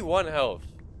 Why are you 1 health?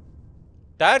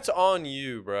 That's on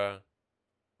you, bruh.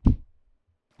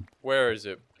 Where is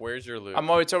it? Where's your loot?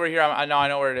 It's over here. I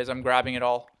know where it is. I'm grabbing it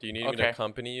all. Do you need me to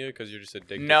accompany you? Because you're just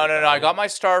addicted. No. I got my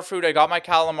star fruit. I got my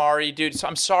calamari. Dude, so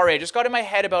I'm sorry. I just got in my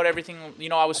head about everything. You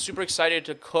know, I was super excited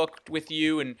to cook with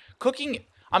you. And cooking,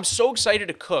 I'm so excited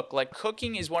to cook. Like,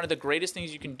 cooking is one of the greatest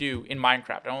things you can do in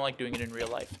Minecraft. I don't like doing it in real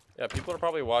life. Yeah, people are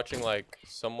probably watching, like,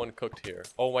 someone cooked here.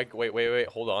 Oh, wait.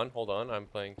 Hold on. I'm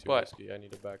playing too risky. I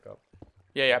need to back up.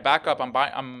 Yeah. Back up.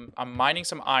 I'm mining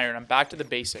some iron. I'm back to the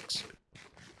basics.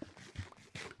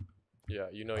 Yeah,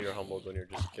 you know you're humbled when you're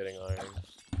just getting iron.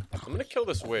 I'm gonna kill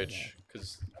this witch,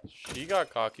 because she got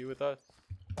cocky with us.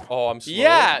 Oh, I'm slow.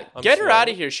 Yeah, get her out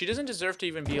of here. She doesn't deserve to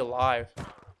even be alive.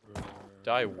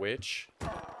 Die, witch.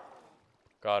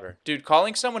 Got her. Dude,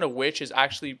 calling someone a witch is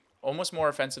actually almost more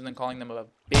offensive than calling them a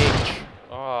bitch.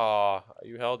 Ah,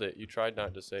 you held it. You tried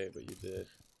not to say it, but you did.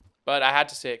 But I had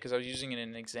to say it because I was using it in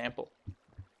an example.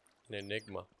 An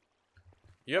enigma.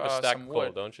 You have a stack of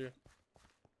coal, don't you?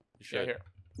 You should. Yeah, here.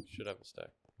 You should have a stack.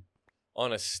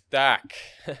 On a stack.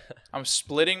 I'm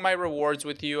splitting my rewards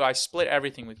with you. I split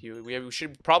everything with you. We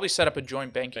should probably set up a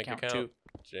joint bank account too.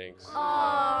 Jinx.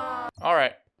 All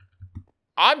right.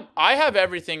 I have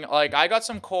everything. Like, I got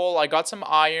some coal. I got some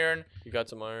iron. You got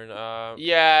some iron.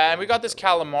 Yeah, and we got this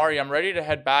calamari. I'm ready to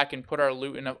head back and put our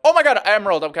loot in. Oh my god,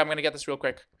 emerald. Okay, I'm gonna get this real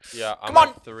quick. Yeah, Come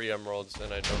on. 3 emeralds,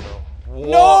 and I don't know.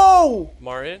 Whoa. No!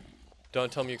 Martin,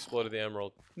 don't tell me you exploded the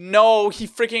emerald. No, he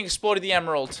freaking exploded the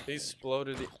emerald. He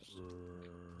exploded the...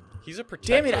 He's a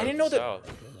protector. Damn it, I didn't know that...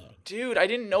 Dude, I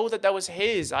didn't know that was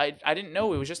his. I didn't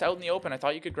know. It was just out in the open. I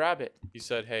thought you could grab it. He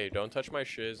said, hey, don't touch my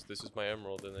shiz. This is my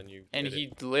emerald. And then you... And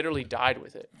he literally died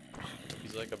with it.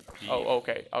 He's like a bee. Oh,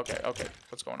 okay.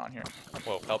 What's going on here?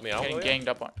 Whoa, help me out. Getting ganged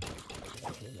up on.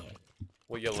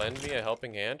 Will you lend me a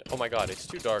helping hand? Oh my god, it's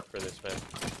too dark for this, man.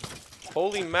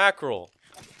 Holy mackerel.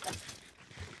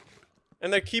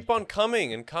 And they keep on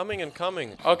coming and coming and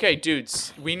coming. Okay,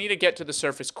 dudes. We need to get to the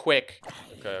surface quick.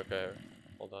 Okay.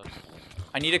 Hold on.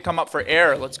 I need to come up for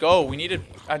air. Let's go. We need to...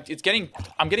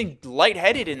 I'm getting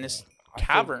lightheaded in this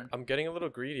cavern. I'm getting a little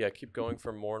greedy. I keep going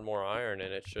for more and more iron,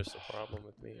 and it's just a problem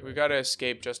with me. We gotta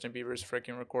escape Justin Bieber's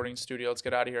freaking recording studio. Let's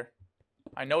get out of here.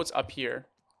 I know it's up here.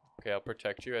 Okay, I'll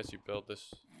protect you as you build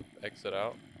this exit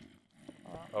out.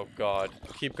 Oh god.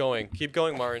 Keep going,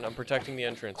 Martin. I'm protecting the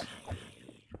entrance.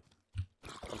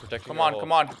 I'm protecting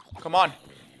Come on.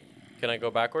 Can I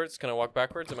go backwards? Can I walk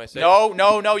backwards? Am I safe?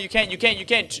 No, you can't. You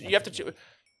have to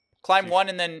climb one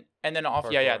and then off.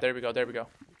 Yeah, there we go. You're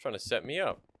trying to set me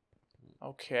up.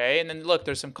 Okay, and then look,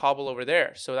 there's some cobble over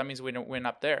there. So that means we don't win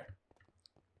up there.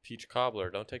 Peach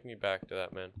cobbler. Don't take me back to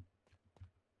that, man.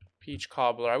 Peach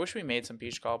cobbler. I wish we made some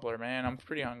peach cobbler, man. I'm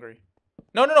pretty hungry.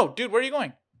 No, dude, where are you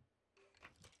going?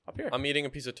 Up here. I'm eating a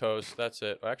piece of toast. That's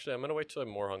it. Actually, I'm gonna wait till I'm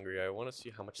more hungry. I want to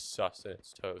see how much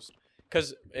sustenance toast.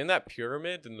 Because in that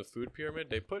pyramid, in the food pyramid,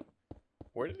 they put...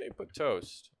 Where did they put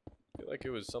toast? I feel like it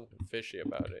was something fishy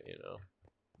about it, you know?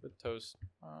 The toast...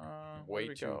 way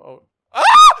too... Oh.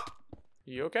 Ah!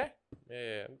 You okay?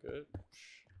 Yeah, I'm good.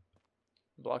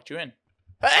 Blocked you in.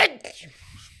 Bless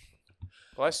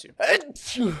you.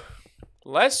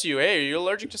 Bless you. Hey, are you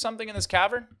allergic to something in this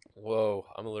cavern? Whoa,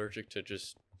 I'm allergic to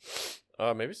just...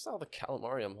 maybe it's not the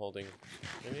calamari I'm holding.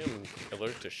 Maybe I'm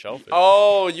allergic to shellfish.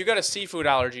 Oh, you got a seafood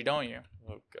allergy, don't you?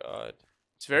 Oh, God.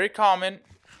 It's very common,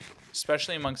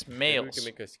 especially amongst males. Maybe we can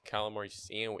make a calamari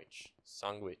sandwich.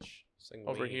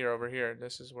 Over here.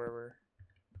 This is where we're...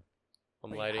 I'm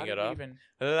lighting it up.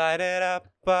 Light it up,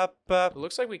 up. It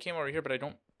looks like we came over here, but I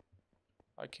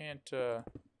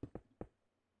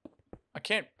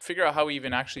can't figure out how we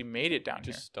even actually made it down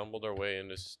here. Just stumbled our way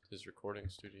into his recording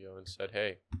studio and said,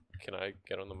 hey, can I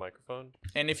get on the microphone?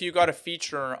 And if you got a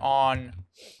feature on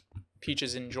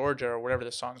Peaches in Georgia or whatever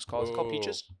the song's called. Is it called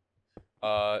Peaches?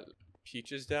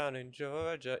 Peaches down in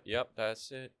Georgia. Yep,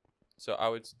 that's it. So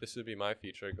this would be my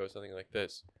feature. It goes something like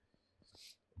this.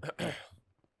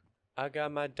 I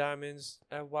got my diamonds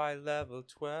at Y level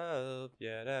 12.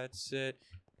 Yeah, that's it.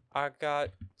 I got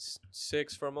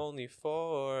 6 from only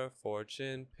 4.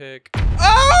 Fortune pick.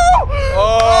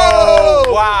 Oh!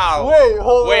 Wow. Wait,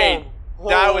 hold Wait, on.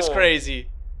 that was crazy.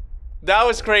 That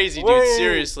was crazy, dude. Wait.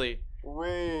 Seriously.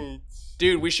 Wait.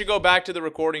 Dude, we should go back to the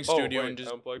recording studio and I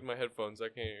just. unplugged my headphones. I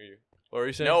can't hear you. What were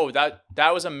you saying? No,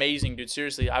 that was amazing, dude.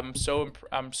 Seriously, I'm so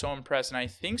impressed, and I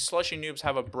think Slushy Noobz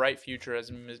have a bright future as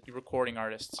recording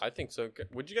artists. I think so.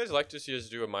 Would you guys like to see us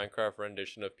do a Minecraft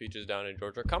rendition of Peaches Down in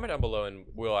Georgia? Comment down below, and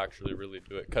we'll actually really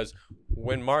do it. Because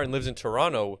when Martin lives in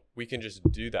Toronto, we can just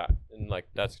do that, and like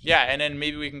that's just, Yeah, and then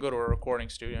maybe we can go to a recording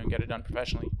studio and get it done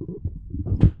professionally.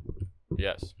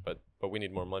 yes, but we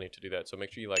need more money to do that. So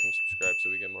make sure you like and subscribe so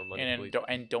we get more money. And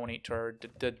then donate to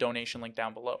the donation link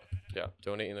down below. Yeah,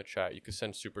 donate in the chat. You can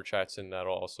send super chats, and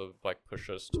that'll also like push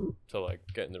us to like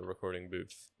get in the recording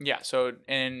booth. Yeah. So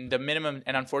and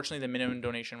unfortunately the minimum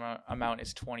donation amount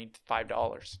is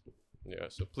 $25. Yeah,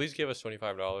 so please give us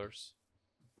 $25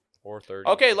 or 30.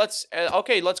 Okay, let's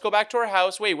go back to our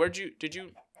house. Wait, did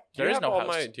you? There is no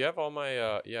house. Do you have all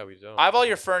my? Yeah, we don't. I have all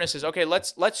your furnaces. Okay,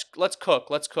 let's cook.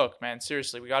 Let's cook, man.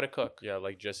 Seriously, we gotta cook. Yeah,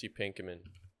 like Jesse Pinkman.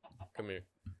 Come here.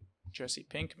 Jesse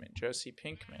Pinkman. Jesse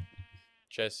Stinkman.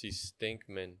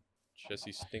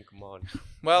 Jesse Stinkmon.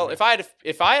 Well, if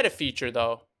I had a feature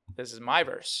though, this is my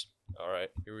verse. All right,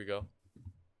 here we go.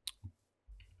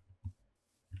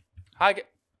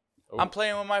 I'm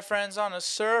playing with my friends on a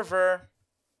server.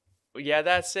 Yeah,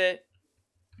 that's it.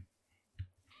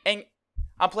 And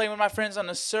I'm playing with my friends on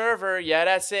the server. Yeah,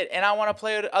 that's it. And I want to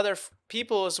play with other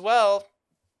people as well.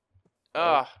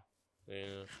 Yeah.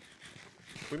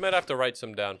 We might have to write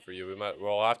some down for you.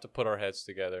 We'll have to put our heads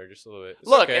together just a little bit. It's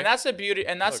Look, okay. and that's the beauty.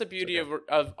 And that's the beauty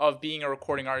of being a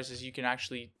recording artist is you can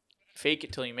actually fake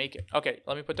it till you make it. Okay,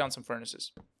 let me put down some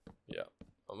furnaces. Yeah,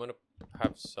 I'm gonna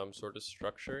have some sort of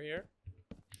structure here.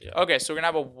 Yeah. Okay, so we're gonna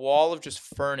have a wall of just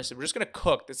furnaces. We're just gonna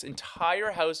cook. This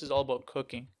entire house is all about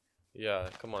cooking. Yeah,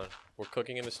 come on. We're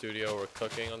cooking in the studio. We're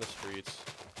cooking on the streets.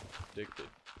 Addicted.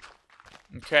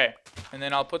 Okay, and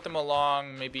then I'll put them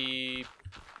along maybe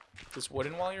this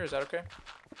wooden wall here. Is that okay?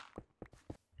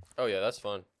 Oh yeah, that's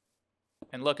fun.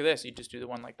 And look at this. You just do the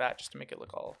one like that just to make it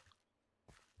look all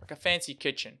like a fancy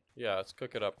kitchen. Yeah, let's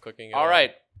cook it up. Cooking it All up.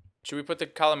 right. Should we put the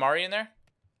calamari in there?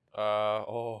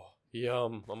 Oh,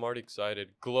 yum. I'm already excited.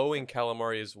 Glowing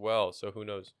calamari as well, so who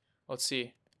knows? Let's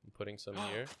see. I'm putting some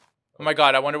here. Oh my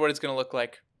god, I wonder what it's going to look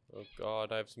like. Oh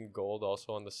god, I have some gold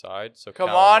also on the side. So Come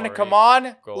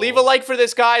on. gold. Leave a like for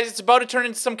this, guys. It's about to turn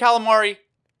into some calamari.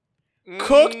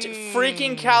 Cooked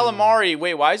freaking calamari.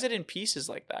 Wait, why is it in pieces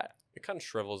like that? It kind of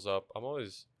shrivels up. I'm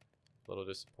always a little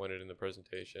disappointed in the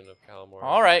presentation of calamari.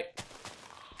 All right.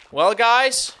 Well,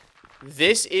 guys,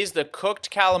 this is the cooked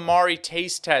calamari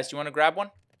taste test. You want to grab one?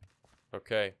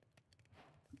 Okay.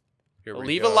 Here we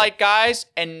Leave go. a like, guys,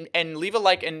 and leave a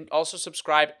like and also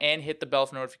subscribe and hit the bell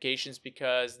for notifications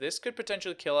because this could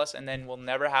potentially kill us and then we'll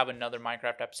never have another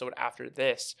Minecraft episode after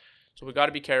this. So we got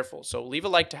to be careful. So leave a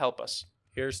like to help us.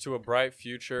 Here's to a bright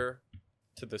future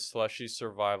to the Slushy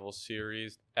Survival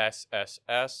Series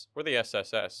SSS. We're the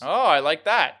SSS. Oh, I like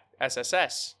that.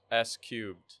 SSS. S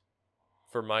cubed.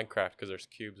 For Minecraft, because there's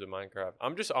cubes in Minecraft.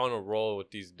 I'm just on a roll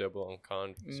with these double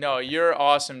uncon. No, you're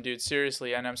awesome, dude.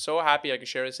 Seriously, and I'm so happy I could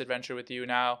share this adventure with you.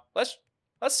 Now, let's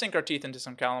sink our teeth into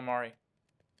some calamari.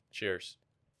 Cheers.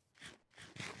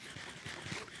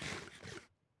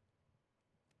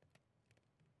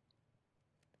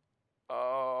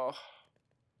 Oh,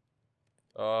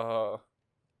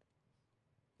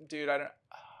 dude, I don't.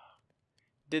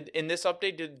 In this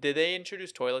update, did they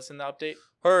introduce toilets in the update?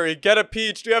 Hurry, get a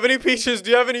peach. Do you have any peaches?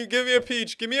 Do you have any? Give me a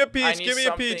peach. Give me a peach. need Give me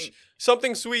a peach.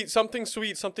 Something sweet. Something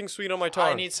sweet. Something sweet on my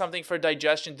tongue. I need something for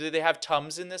digestion. Do they have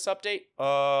Tums in this update?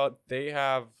 They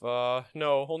have,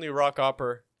 no, only rock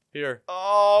hopper. Here.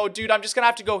 Oh, dude, I'm just gonna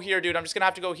have to go here, dude. I'm just gonna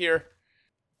have to go here.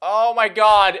 Oh my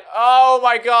god. Oh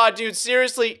my god, dude.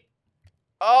 Seriously.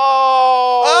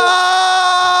 Oh.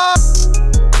 Ah!